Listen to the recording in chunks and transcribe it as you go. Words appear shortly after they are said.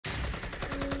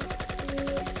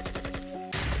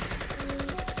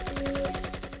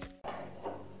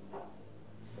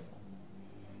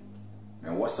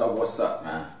What's up,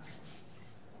 man?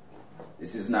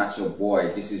 This is not your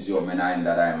boy. This is your man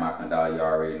that I am Makandal. You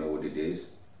already know what it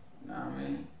is. You know what I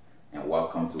mean? And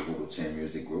welcome to Voodoo Chain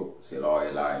Music Group. Say Lord,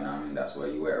 you know what I mean? That's where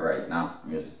you at right now.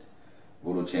 Music.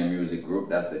 Voodoo Chain Music Group.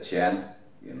 That's the channel.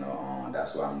 You know,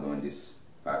 that's why I'm doing this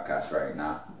podcast right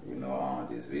now. You know, on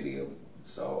this video.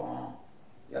 So,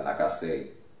 yeah, like I say,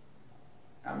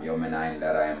 I'm your man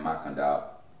that I am Makandal,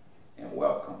 and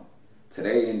welcome.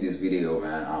 Today in this video,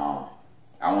 man,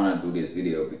 I want to do this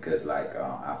video because, like,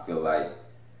 I feel like,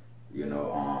 you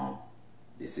know,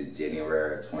 this is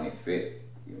January 25th,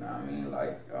 you know what I mean,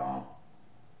 like,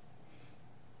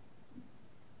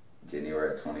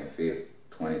 January 25th,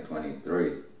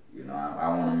 2023, you know, I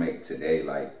want to make today,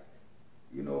 like,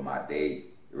 you know, my day,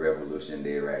 Revolution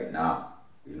Day right now,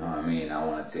 you know what I mean. I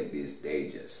want to take this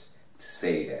day just to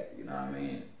say that, you know what I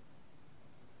mean.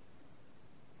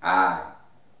 I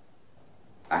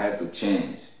have to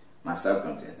change my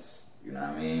circumstance, you know what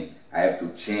I mean. I have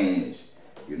to change,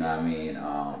 you know what I mean,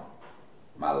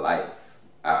 my life.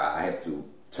 I have to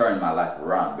turn my life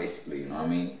around, basically, you know what I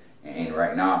mean. And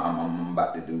right now, I'm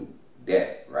about to do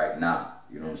that right now,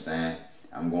 you know what I'm saying.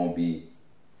 I'm gonna be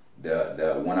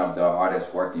the one of the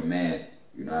hardest working men,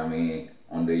 you know what I mean,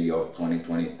 on the year of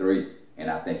 2023,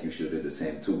 and I think you should do the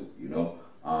same too, you know.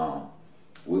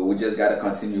 We just gotta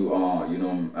continue on, you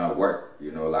know, work,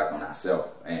 you know, like on ourselves,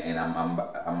 and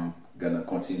I'm gonna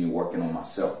continue working on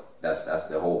myself. That's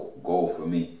the whole goal for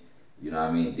me, you know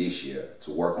what I mean, this year,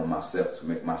 to work on myself, to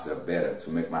make myself better, to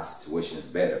make my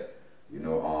situations better, you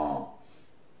know.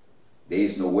 There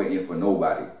is no waiting for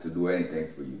nobody to do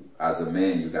anything for you. As a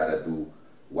man, you gotta do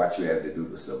what you have to do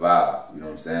to survive, you know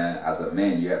what I'm saying. As a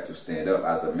man, you have to stand up.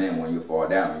 As a man, when you fall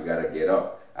down, you gotta get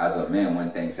up. As a man,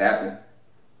 when things happen,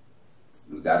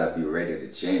 you gotta be ready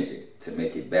to change it, to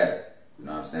make it better. You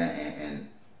know what I'm saying? And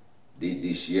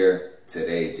this year,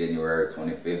 today, January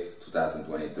 25th,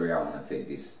 2023, I want to take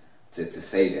this to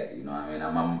say that. You know what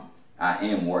I mean? I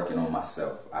am working on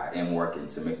myself. I am working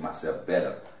to make myself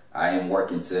better. I am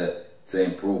working to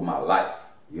improve my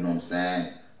life. You know what I'm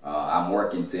saying? I'm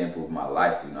working to improve my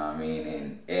life. You know what I mean?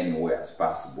 In any way as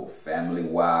possible,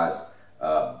 family-wise,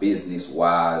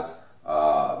 business-wise,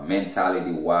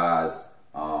 mentality-wise.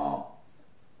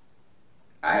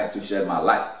 I have to share my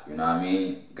light, you know what I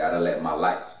mean? Gotta let my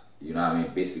light, you know what I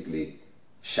mean, basically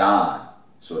shine.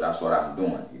 So that's what I'm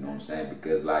doing, you know what I'm saying?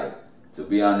 Because, like, to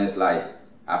be honest, like,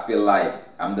 I feel like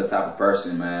I'm the type of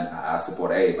person, man, I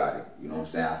support everybody, you know what I'm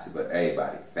saying? I support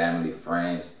everybody, family,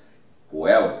 friends,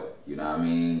 whoever, you know what I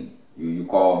mean? You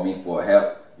call me for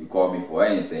help, you call me for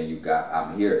anything,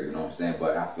 I'm here, you know what I'm saying?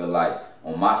 But I feel like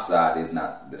on my side, it's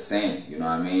not the same, you know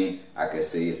what I mean? I could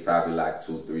say it's probably like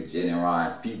 2, 3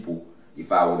 genuine people. If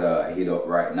I would hit up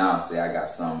right now and say I got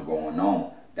something going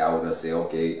on, that would have said,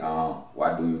 okay,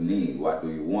 what do you need? What do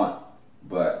you want?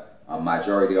 But a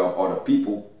majority of other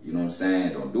people, you know what I'm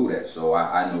saying, don't do that. So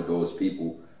I know those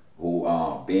people who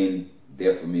been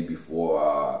there for me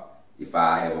before. If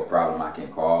I have a problem, I can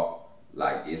call.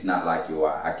 Like, it's not like, yo,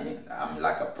 I'm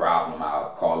like a problem, I'll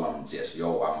call them just,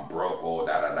 yo, I'm broke, or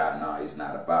da-da-da. No, it's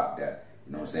not about that.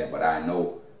 You know what I'm saying? But I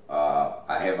know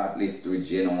I have at least 3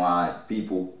 genuine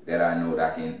people that I know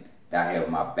that have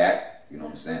my back, you know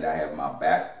what I'm saying, that have my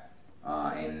back,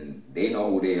 and they know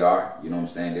who they are, you know what I'm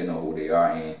saying, they know who they are,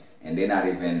 and they're not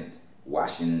even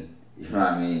watching, you know what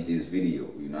I mean, this video,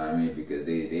 you know what I mean, because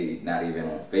they not even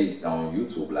on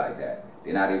YouTube like that,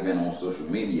 they're not even on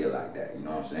social media like that, you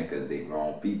know what I'm saying, because they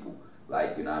grown people,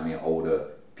 like, you know what I mean, older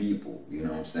people, you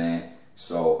know what I'm saying.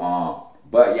 So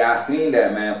but yeah, I seen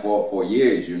that, man, for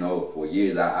years, you know, for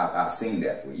years, I seen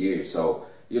that for years. So,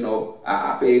 you know,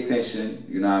 I pay attention,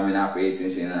 you know what I mean, I pay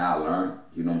attention and I learn,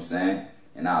 you know what I'm saying,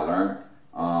 and I learn.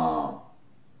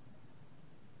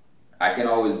 I can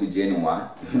always be genuine,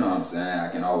 you know what I'm saying, I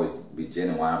can always be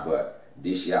genuine, but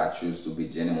this year I choose to be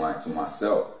genuine to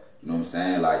myself, you know what I'm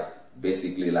saying, like,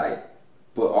 basically, like,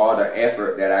 put all the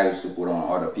effort that I used to put on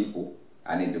other people,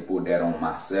 I need to put that on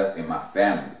myself and my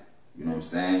family, you know what I'm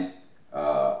saying.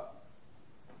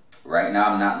 Right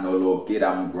now I'm not no little kid,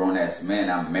 I'm a grown-ass man,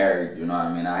 I'm married, you know what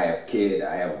I mean, I have kid,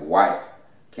 I have a wife,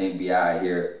 can't be out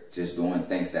here just doing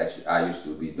things that I used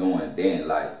to be doing then,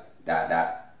 like,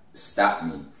 that stop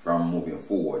me from moving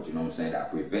forward, you know what I'm saying,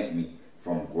 that prevent me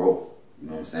from growth, you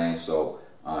know what I'm saying. So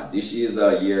this year is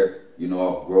a year, you know,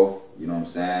 of growth, you know what I'm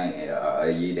saying, and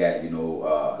a year that, you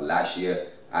know, last year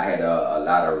I had a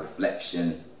lot of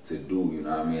reflection to do, you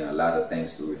know what I mean, a lot of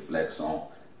things to reflect on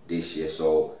this year.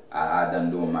 So I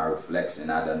done doing my reflection,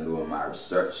 I done doing my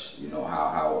research, you know,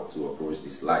 how to approach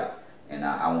this life, and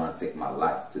I want to take my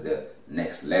life to the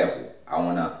next level. I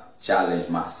want to challenge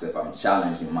myself. I'm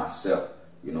challenging myself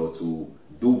you know, to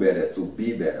do better, to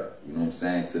be better, you know what I'm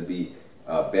saying, to be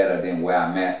better than where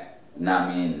I'm at, you know what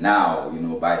I mean, now, you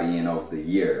know, by the end of the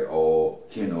year, or,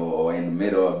 you know, or in the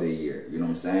middle of the year, you know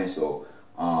what I'm saying. So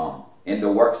and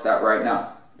the work start right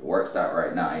now. The work start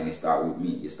right now, and it start with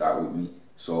me. It start with me.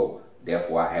 So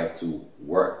therefore, I have to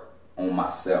work on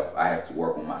myself. I have to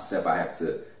work on myself. I have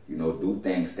to, you know, do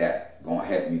things that gonna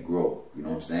help me grow. You know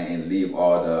what I'm saying, and leave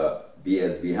all the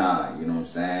BS behind. You know what I'm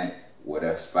saying.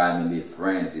 Whether it's family,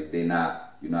 friends, if they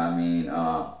not, you know what I mean,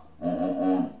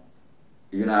 on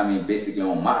you know what I mean, basically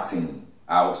on my team,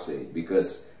 I would say,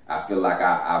 because I feel like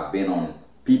I've been on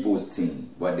people's team,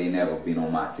 but they never been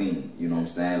on my team. You know what I'm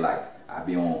saying? Like, I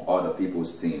be on other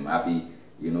people's team. I be,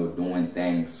 you know, doing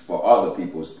things for other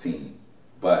people's team,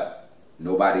 but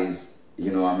nobody's,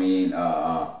 you know what I mean,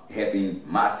 helping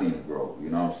my team grow. You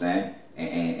know what I'm saying?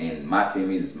 And my team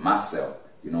is myself.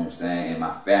 You know what I'm saying? And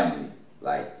my family.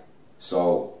 Like,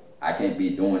 so I can't be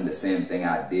doing the same thing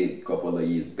I did a couple of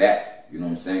years back. You know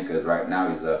what I'm saying? Because right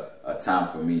now is a time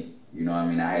for me. You know what I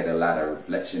mean? I had a lot of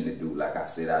reflection to do. Like I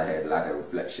said, I had a lot of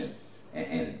reflection.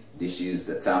 And this is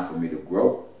the time for me to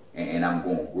grow. And I'm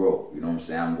going to grow. You know what I'm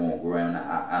saying? I'm going to grow. And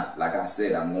like I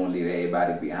said, I'm going to leave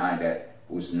everybody behind that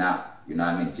who's not, you know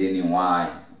what I mean, genuine,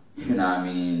 you know what I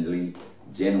mean,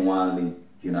 genuinely,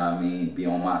 you know what I mean, be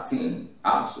on my team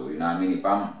also. You know what I mean? If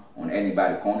I'm on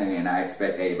anybody's corner, and I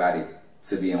expect everybody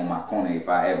to be on my corner if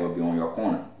I ever be on your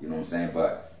corner. You know what I'm saying?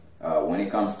 But when it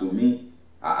comes to me,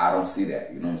 I don't see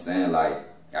that. You know what I'm saying? Like,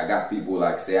 I got people,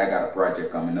 like, say I got a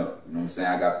project coming up. You know what I'm saying?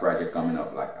 I got a project coming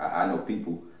up. Like, I know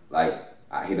people, like,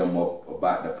 I hit them up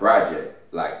about the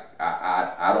project. Like,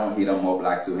 I don't hit them up,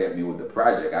 like, to help me with the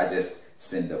project. I just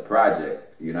send the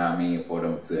project, you know what I mean, for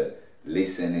them to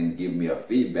listen and give me a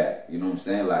feedback. You know what I'm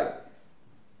saying? Like,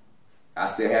 I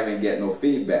still haven't get no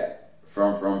feedback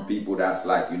from people that's,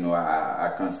 like, you know,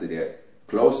 I consider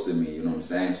close to me. You know what I'm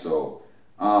saying? So,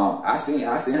 I seen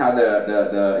how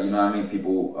the you know what I mean,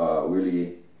 people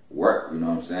really work. You know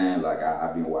what I'm saying? Like,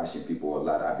 I've been watching people a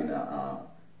lot. I've been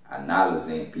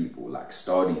analyzing people, like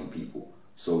studying people.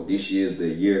 So this year's the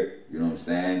year. You know what I'm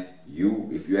saying?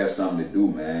 If you have something to do,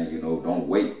 man, you know, don't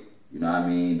wait. You know what I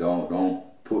mean?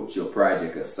 Don't put your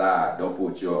project aside. Don't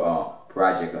put your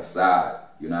project aside.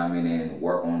 You know what I mean? And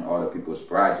work on other people's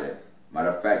project. Matter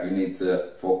of fact, you need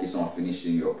to focus on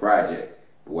finishing your project.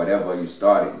 Whatever you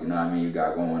started, you know what I mean, you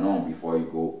got going on before you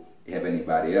go help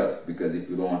anybody else. Because if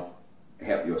you don't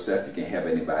help yourself, you can't help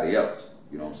anybody else.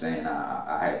 You know what I'm saying?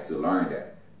 I had to learn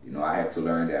that. You know, I had to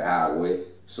learn that hard way.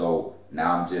 So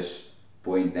now I'm just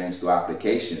putting things to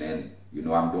application, and, you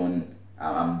know, I'm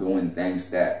doing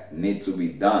things that need to be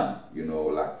done, you know,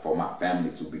 like for my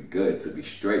family to be good, to be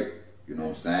straight. You know what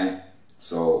I'm saying?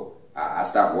 So I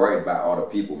stopped worried about other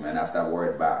people, man. I stopped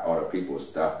worried about other people's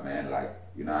stuff, man. Like,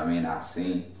 you know what I mean? I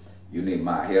seen you need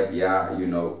my help, yeah. You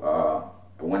know,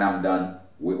 when I'm done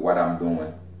with what I'm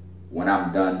doing, when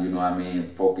I'm done, you know what I mean,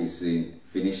 focusing,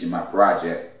 finishing my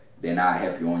project, then I'll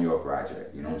help you on your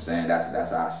project. You know what I'm saying?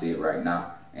 That's how I see it right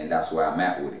now, and that's where I'm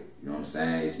at with it. You know what I'm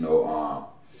saying? It's no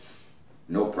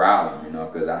problem, you know,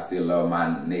 because I still love my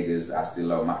niggas. I still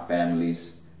love my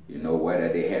families. You know,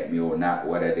 whether they help me or not,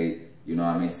 whether they, you know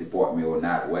what I mean, support me or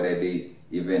not, whether they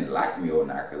even like me or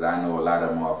not, because I know a lot of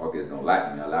motherfuckers don't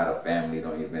like me. A lot of family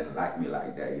don't even like me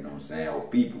like that, you know what I'm saying? Or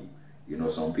people, you know,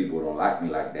 some people don't like me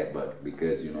like that, but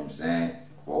because, you know what I'm saying,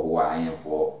 for who I am,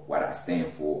 for what I stand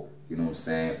for, you know what I'm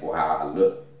saying, for how I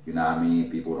look, you know what I mean?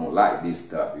 People don't like this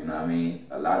stuff, you know what I mean?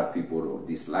 A lot of people don't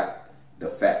dislike the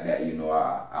fact that, you know,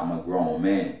 I'm a grown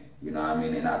man, you know what I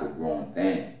mean, and not a grown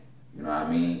thing, you know what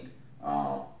I mean?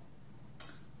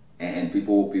 And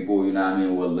people, you know what I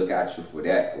mean, will look at you for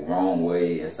that the wrong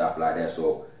way and stuff like that.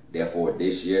 So therefore,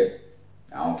 this year,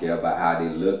 I don't care about how they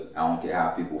look. I don't care how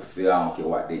people feel. I don't care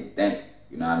what they think.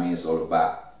 You know what I mean? It's all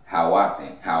about how I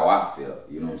think, how I feel.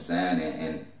 You know what I'm saying?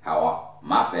 And how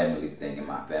my family think and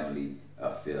my family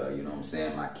feel. You know what I'm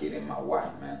saying? My kid and my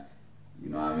wife, man. You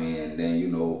know what I mean? And then, you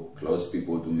know, close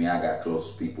people to me. I got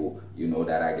close people, you know,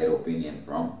 that I get opinion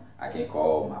from. I can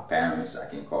call my parents. I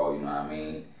can call, you know what I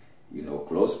mean, you know,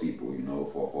 close people, you know,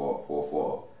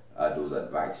 for those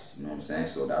advice, you know what I'm saying?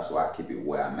 So that's why I keep it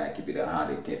where I'm at, keep it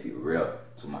 100, keep it real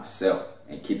to myself,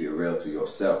 and keep it real to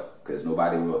yourself, because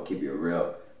nobody will keep it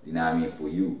real, you know what I mean, for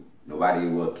you. Nobody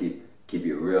will keep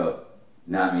it real,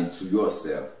 you know what I mean, to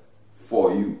yourself,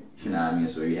 for you, you know what I mean?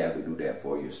 So you have to do that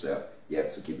for yourself. You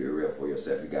have to keep it real for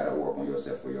yourself. You got to work on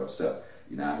yourself for yourself,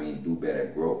 you know what I mean? Do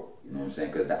better, grow, you know what I'm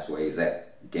saying? Because that's where it's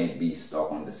at. You can't be stuck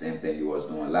on the same thing you was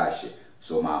doing last year.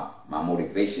 So my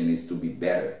motivation is to be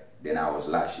better than I was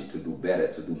last year, to do better,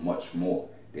 to do much more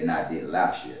than I did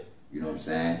last year. You know what I'm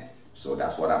saying? So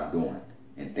that's what I'm doing.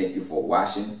 And thank you for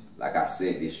watching. Like I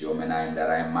said, this your man, I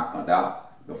am Makanda.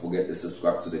 Don't forget to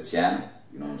subscribe to the channel.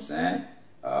 You know what I'm saying?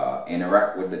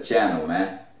 Interact with the channel,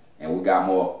 man. And we got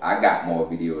more. I got more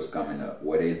videos coming up.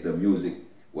 Whether it's the music,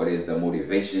 whether it's the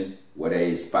motivation, whether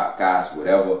it's podcast,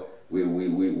 whatever.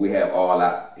 We have all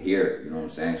that here. You know what I'm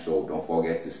saying? So don't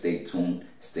forget to stay tuned,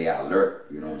 stay alert.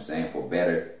 You know what I'm saying? For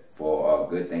better, for a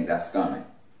good thing that's coming.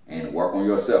 And work on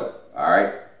yourself. All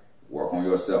right? Work on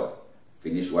yourself.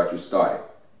 Finish what you started.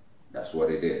 That's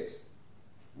what it is.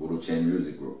 Voodoo Chain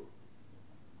Music Group.